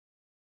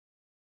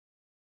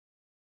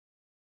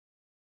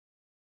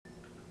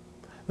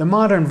The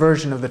modern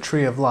version of the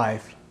tree of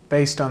life,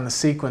 based on the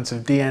sequence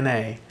of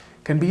DNA,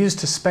 can be used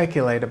to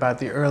speculate about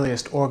the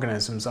earliest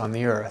organisms on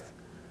the Earth.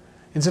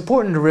 It's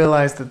important to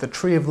realize that the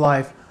tree of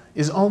life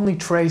is only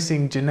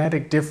tracing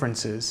genetic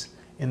differences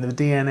in the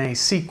DNA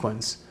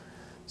sequence,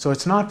 so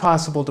it's not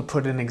possible to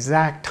put an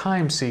exact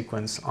time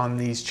sequence on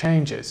these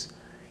changes.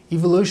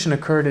 Evolution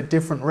occurred at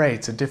different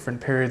rates at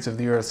different periods of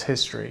the Earth's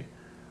history.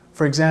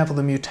 For example,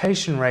 the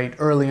mutation rate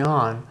early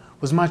on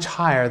was much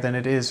higher than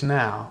it is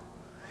now.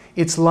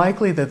 It's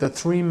likely that the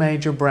three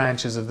major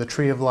branches of the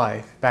tree of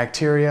life,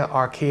 bacteria,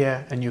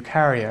 archaea, and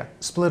eukarya,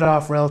 split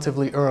off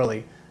relatively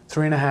early,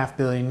 3.5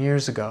 billion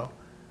years ago.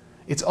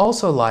 It's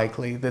also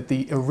likely that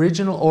the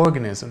original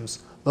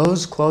organisms,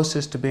 those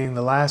closest to being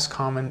the last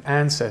common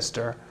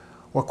ancestor,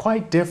 were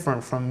quite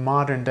different from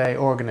modern-day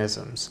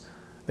organisms.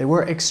 They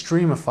were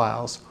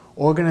extremophiles,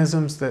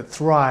 organisms that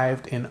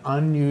thrived in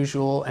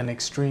unusual and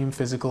extreme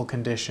physical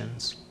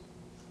conditions.